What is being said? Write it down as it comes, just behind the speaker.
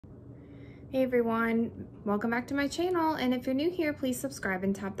Hey everyone, welcome back to my channel, and if you're new here, please subscribe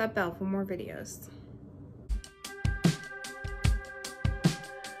and tap that bell for more videos.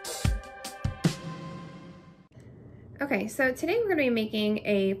 Okay, so today we're going to be making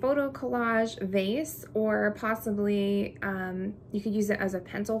a photo collage vase, or possibly you could use it as a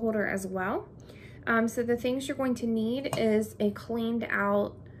pencil holder as well. So the things you're going to need is a cleaned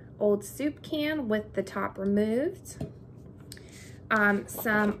out old soup can with the top removed.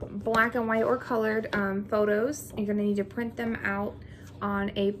 Some black and white or colored photos. You're going to need to print them out on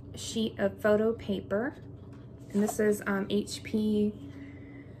a sheet of photo paper. And this is HP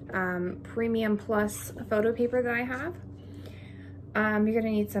Premium Plus photo paper that I have. You're going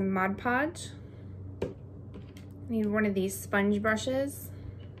to need some Mod Podge. You need one of these sponge brushes.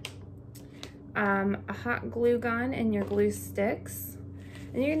 A hot glue gun and your glue sticks.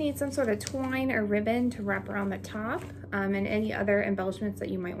 And you're gonna need some sort of twine or ribbon to wrap around the top, and any other embellishments that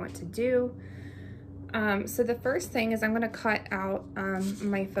you might want to do. So the first thing is I'm gonna cut out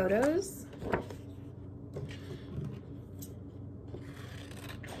my photos.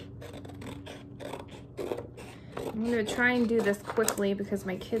 I'm gonna try and do this quickly because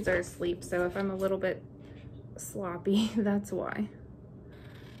my kids are asleep, so if I'm a little bit sloppy, that's why. I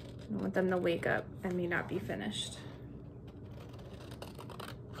don't want them to wake up and me not be finished.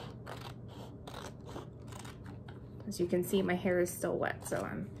 As you can see, my hair is still wet, so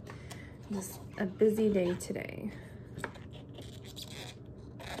I'm just a busy day today.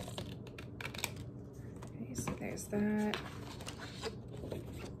 Okay, so there's that.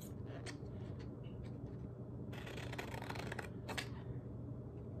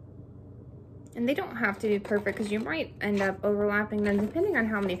 And they don't have to be perfect because you might end up overlapping them depending on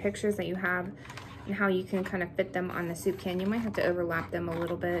how many pictures that you have and how you can kind of fit them on the soup can. You might have to overlap them a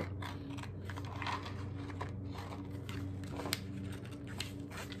little bit.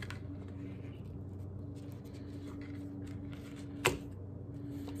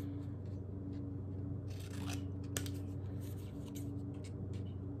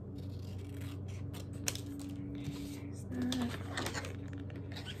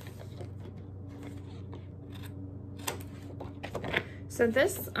 So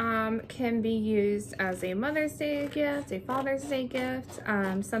this can be used as a Mother's Day gift, a Father's Day gift,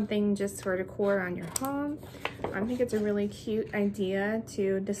 something just for decor on your home. I think it's a really cute idea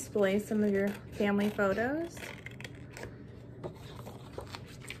to display some of your family photos.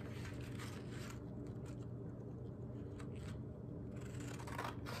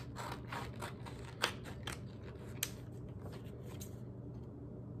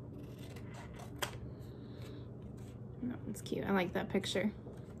 It's cute. I like that picture.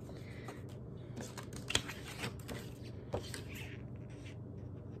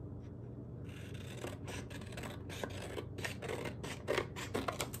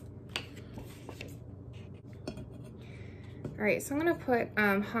 All right, so I'm gonna put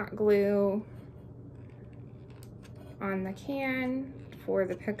hot glue on the can for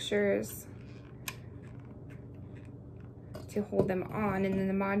the pictures to hold them on, and then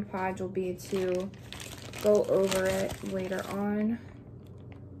the Mod Podge will be to go over it later on.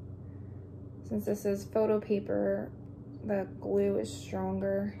 Since this is photo paper, the glue is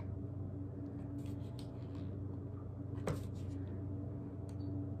stronger.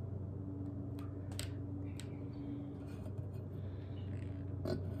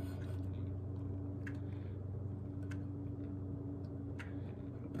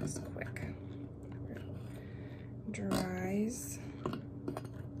 This quick. Dries.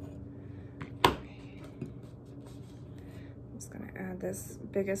 Add this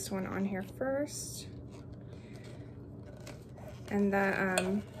biggest one on here first, and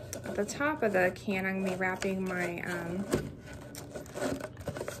at the top of the can I'm gonna be wrapping my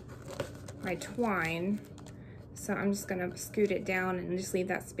my twine, so I'm just gonna scoot it down and just leave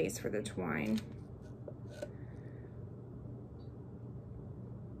that space for the twine.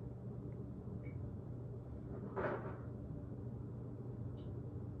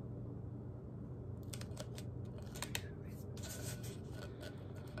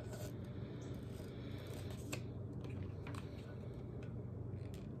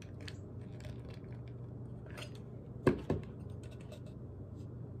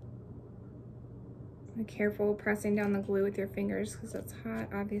 Be careful pressing down the glue with your fingers because it's hot,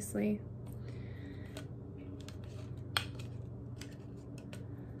 obviously.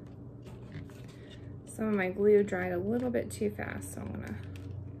 Some of my glue dried a little bit too fast, so I'm gonna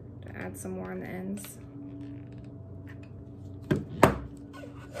add some more on the ends.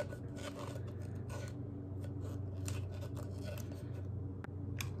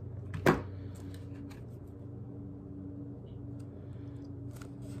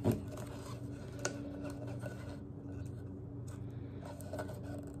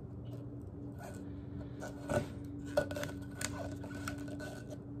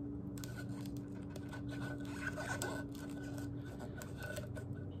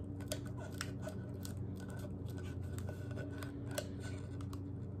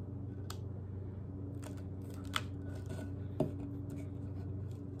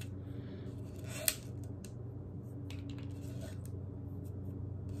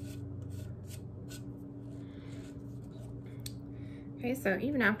 Okay, so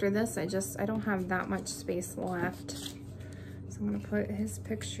even after this, I don't have that much space left. So I'm gonna put his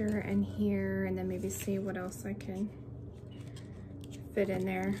picture in here and then maybe see what else I can fit in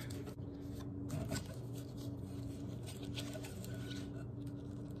there.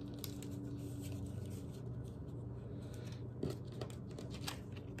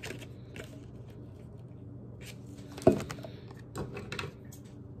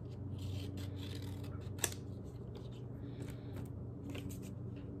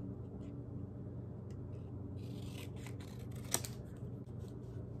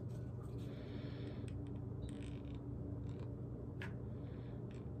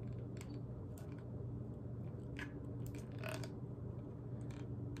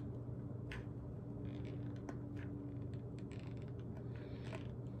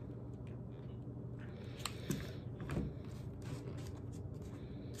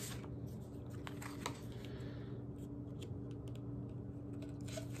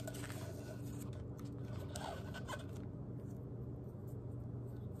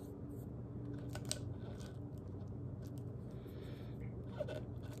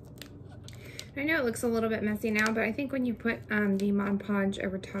 I know it looks a little bit messy now, but I think when you put the Mod Podge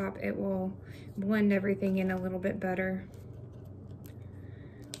over top, it will blend everything in a little bit better.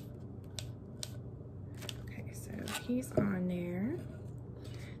 Okay, so he's on there.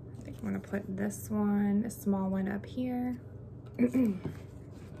 I think I want to put this one, a small one up here.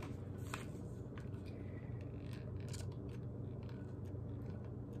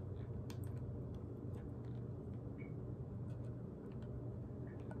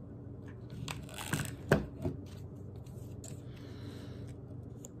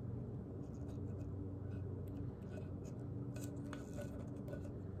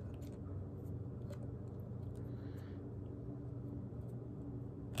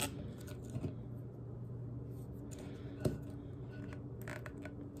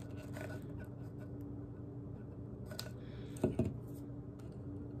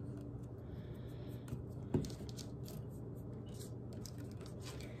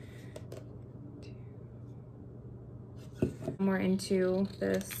 More into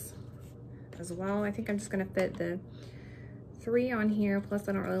this as well. I think I'm just gonna fit the 3 on here, plus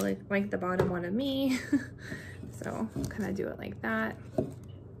I don't really like the bottom one of me. So I'll kind of do it like that.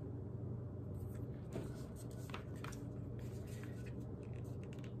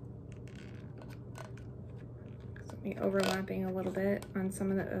 So me overlapping a little bit on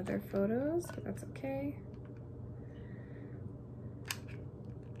some of the other photos, but that's okay.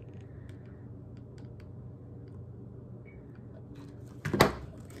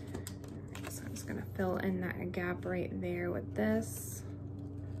 Fill in that gap right there with this.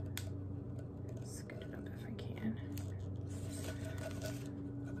 Scoot it up if I can.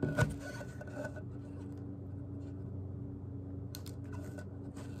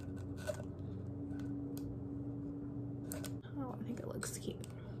 Oh, I think it looks cute.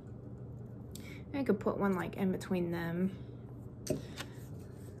 I could put one like in between them. Let's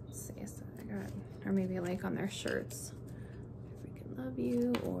see, so I got, or maybe like on their shirts. If we can love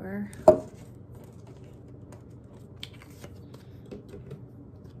you, or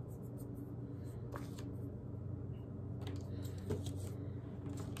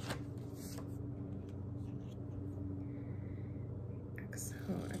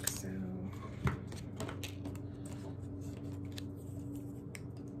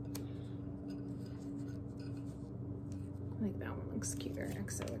I think that one looks cuter,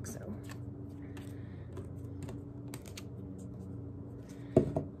 XOXO.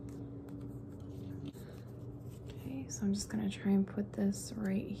 Okay, so I'm just gonna try and put this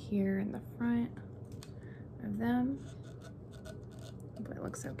right here in the front of them. Hope it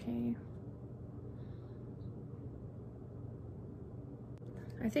looks okay.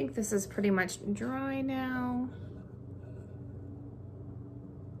 I think this is pretty much dry now.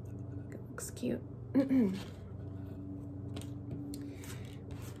 It looks cute.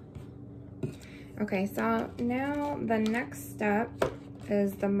 Okay, so now the next step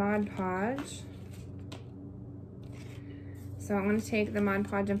is the Mod Podge. So I'm going to take the Mod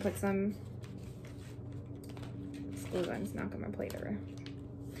Podge and put some, this glue gun's not on my plate over.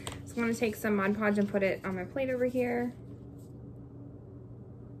 So I'm going to take some Mod Podge and put it on my plate over here.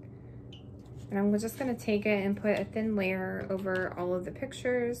 And I'm just going to take it and put a thin layer over all of the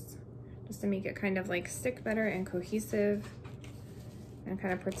pictures, just to make it kind of like stick better and cohesive, and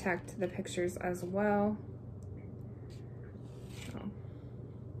kind of protect the pictures as well. So I'm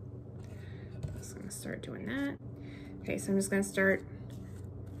just gonna start doing that. Okay, so I'm just gonna start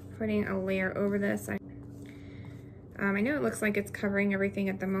putting a layer over this. I know it looks like it's covering everything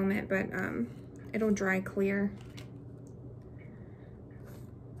at the moment, but it'll dry clear.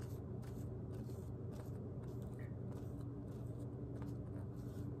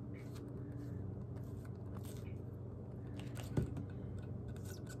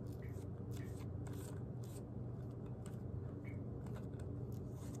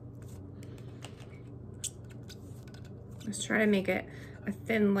 Just try to make it a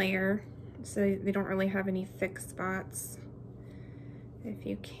thin layer so they don't really have any thick spots if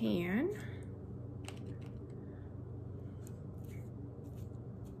you can.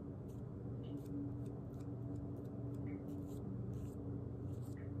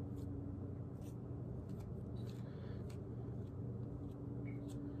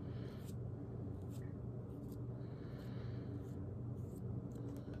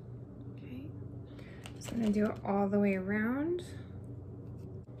 Okay, so I'm gonna do it all the way around.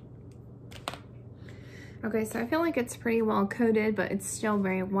 Okay, so I feel like it's pretty well coated, but it's still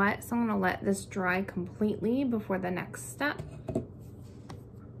very wet. So I'm gonna let this dry completely before the next step.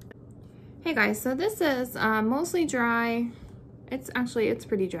 Hey guys, so this is mostly dry. It's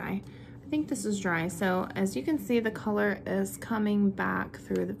pretty dry. I think this is dry. So as you can see, the color is coming back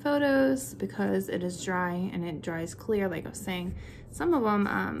through the photos because it is dry and it dries clear, like I was saying. Some of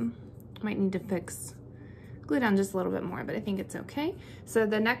them might need to glue down just a little bit more, but I think it's okay. So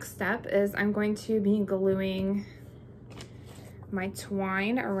the next step is I'm going to be gluing my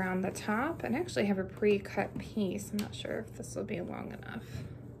twine around the top, and I actually have a pre-cut piece. I'm not sure if this will be long enough.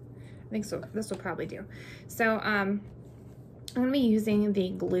 I think so. This will probably do. So I'm gonna be using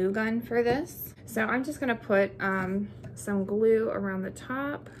the glue gun for this. So I'm just gonna put some glue around the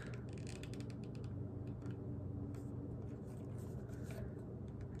top.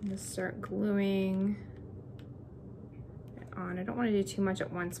 And just start gluing on. I don't want to do too much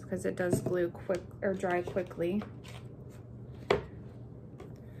at once because it does glue quick or dry quickly. Go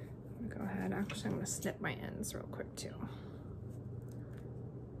ahead. Actually, I'm going to snip my ends real quick too.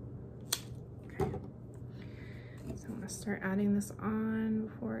 Okay. So I'm going to start adding this on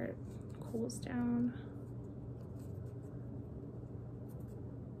before it cools down.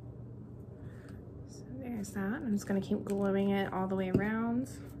 So there's that. I'm just going to keep gluing it all the way around.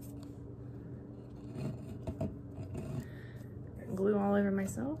 Glue all over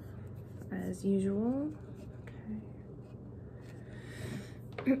myself as usual.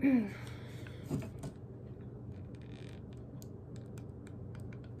 Okay.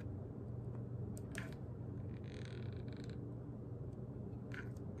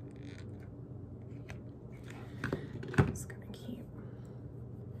 Just gonna keep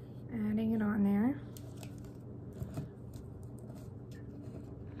adding it on there.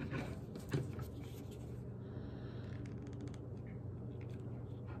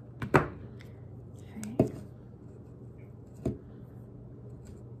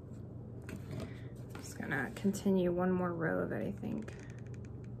 Continue one more row of it, I think.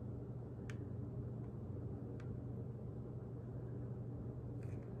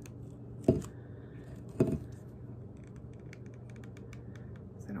 So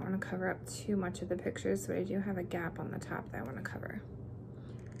I don't want to cover up too much of the pictures, so I do have a gap on the top that I want to cover.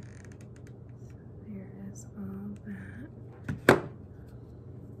 So there is all that.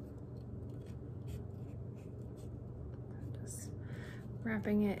 Just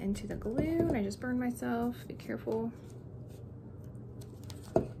wrapping it into the glue, and I just burned myself. Be careful.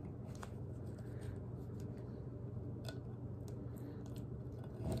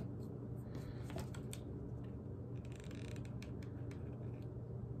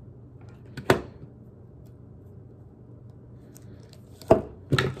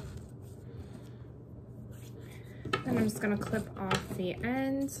 Then I'm just gonna clip off the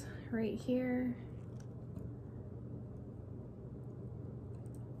end right here.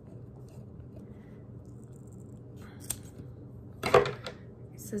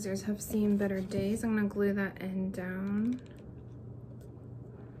 Scissors have seen better days. I'm gonna glue that end down.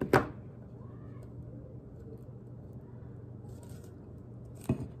 I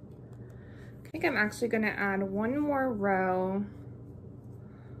think I'm actually gonna add one more row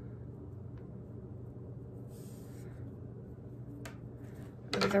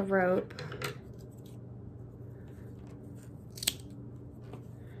of the rope.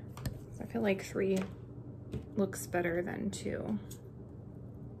 So I feel like 3 looks better than 2.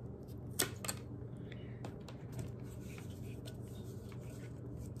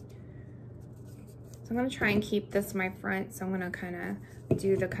 I'm gonna try and keep this my front, so I'm gonna kind of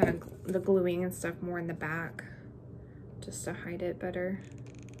do the gluing and stuff more in the back, just to hide it better.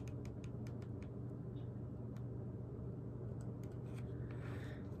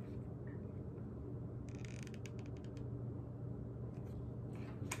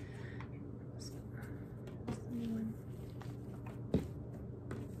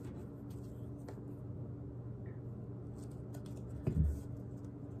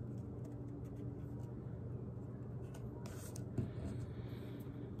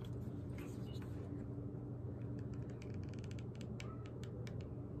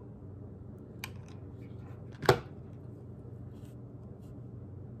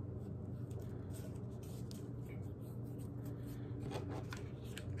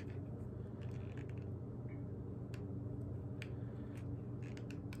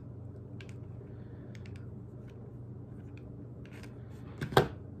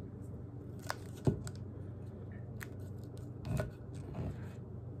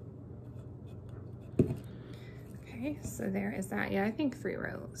 Okay, so there is that. Yeah, I think 3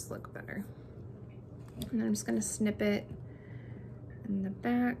 rows look better. And then I'm just gonna snip it in the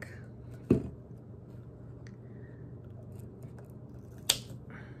back.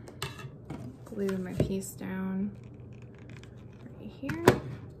 Glue my piece down right here.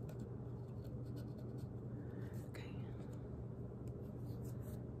 Okay.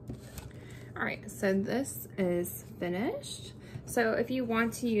 All right, so this is finished. So if you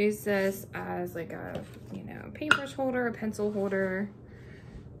want to use this as like a, you know, paintbrush holder, a pencil holder,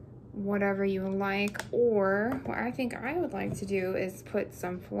 whatever you like, or what I think I would like to do is put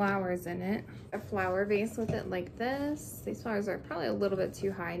some flowers in it. A flower vase with it like this. These flowers are probably a little bit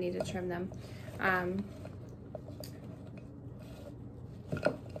too high. I need to trim them.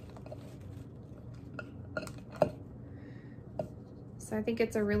 So I think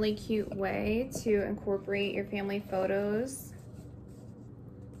it's a really cute way to incorporate your family photos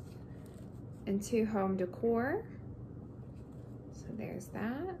into home decor. So there's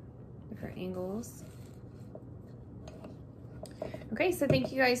that, different angles. Okay, so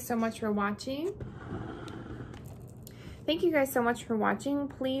thank you guys so much for watching. Thank you guys so much for watching.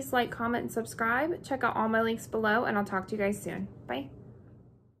 Please like, comment, and subscribe. Check out all my links below, and I'll talk to you guys soon. Bye.